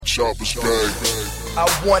Sharpest bag. I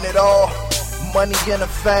want it all, money and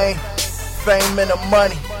the fame, fame and the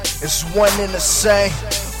money, it's one and the same.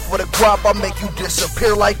 For the guap, I make you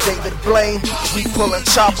disappear like David Blaine. We pulling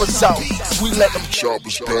choppers out, we let them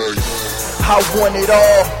Sharpest bag. I want it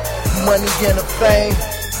all, money and the fame,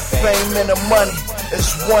 fame and the money,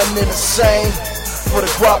 it's one and the same. For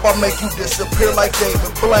the guap, I make you disappear like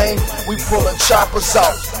David Blaine. We pulling choppers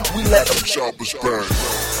out, we let them Sharpest bag.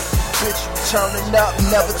 Bitch, you turning up,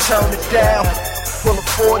 never turn it down. Pull a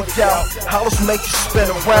 40 down, house make you spin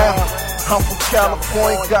around. I'm from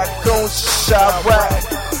California, got Goon,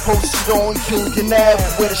 Chirac. Posted on Union Ave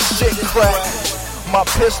with a shit crack. My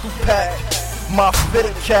pistol pack, my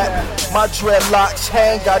fitted cap, my dreadlocks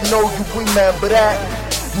hang, I know you remember that.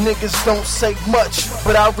 Niggas don't say much,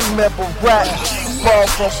 but I remember rap. Ball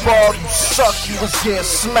from ball, you suck, you was getting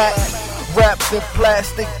smacked. Wrapped in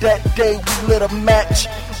plastic, that day we lit a match.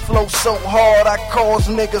 Flow so hard, I cause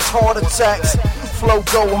niggas heart attacks. Flow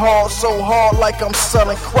go hard, so hard like I'm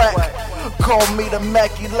selling crack. Call me the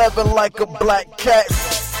Mac 11 like a black cat.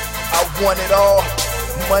 I want it all,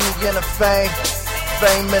 money and the fame,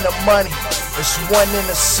 fame and the money, it's one and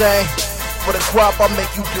the same. For the guap, I make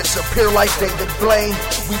you disappear like David Blaine.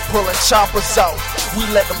 We pulling choppers out, we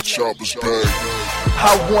let them Sharpest bag.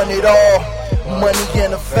 I want it all, money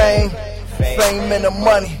and the fame, fame and the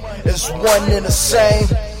money, it's one and the same.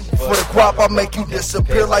 For the guap, I make you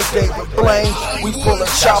disappear like David Blaine. We pulling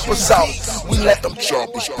choppers out, we let them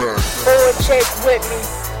Sharpest bag. Full chick with me,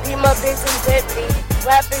 be my business Bentley.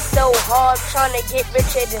 Rapping so hard, trying to get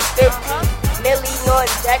richer than 50. Millie on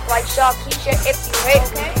deck like Sharkeisha if you hate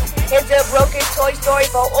me. Here's a broken Toy Story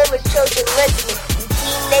for all the children listening.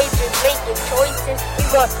 Teenagers making choices, we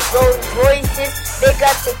got Rolls Royces. They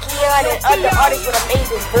got the Keon and other artists with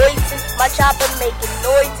amazing voices. My chopper making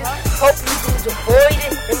noises, hope you dudes avoid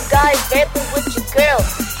it. Them guys vamping with your girl,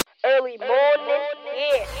 early morning,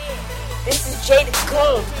 yeah. This is Jada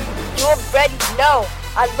Goon, you already know.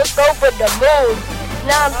 I look over the moon,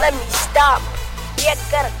 now let me stop. Yeah,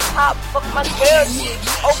 I got a pop, fuck my girl,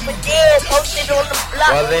 over there, posted on the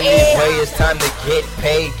block. Well, anyway, it's time to get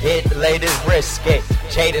paid, get the latest risky.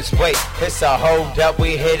 Jada's way, it's a hold up,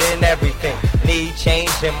 we hitting everything. Need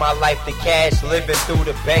change in my life, the cash, living through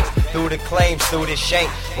the banks, through the claims, through the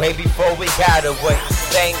shank. Way before we got away.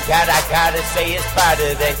 Thank God, I gotta say it's proud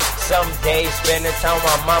of day. Some days spending time with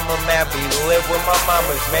my mama, man, be live with my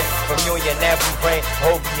mamas, man. From Union Ave, brain,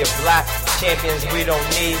 hope you block. Champions, we don't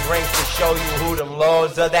need rings to show you who them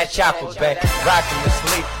lords of that chopper bang. Rockin' to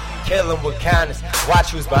sleep, killin' with kindness. Watch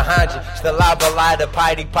who's behind you. Still lie the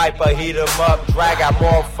Piety Piper, heat 'em up. Drag out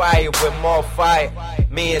more fire with more fire.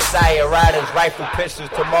 Me and Sire riders, rifle pistols,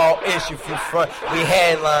 tomorrow issue if you front. We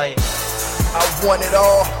headline. I want it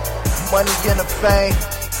all, money and the fame,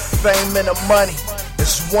 fame and the money,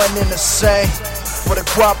 it's one and the same. For the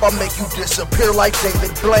guap, I make you disappear like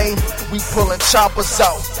David Blaine. We pulling choppers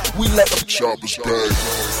out, we let them Sharpest bag.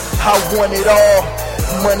 I want it all,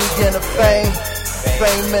 money and the fame,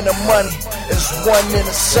 fame and the money, it's one and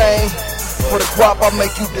the same. For the guap, I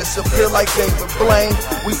make you disappear like David Blaine.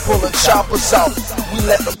 We pulling choppers out, we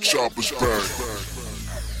let them Sharpest bag.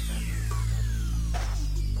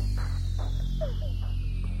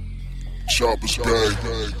 Sharpest bag.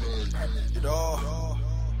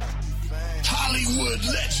 Hollywood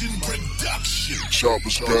Legend Production.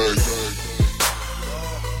 Sharpest bag.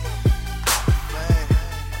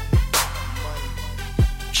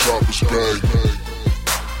 Sharpest bag.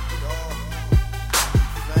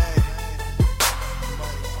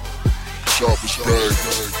 Sharpest bag.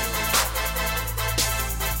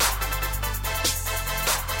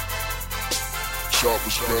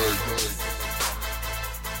 Sharpest bag.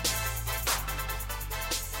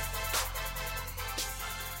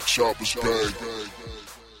 Sharpest bag.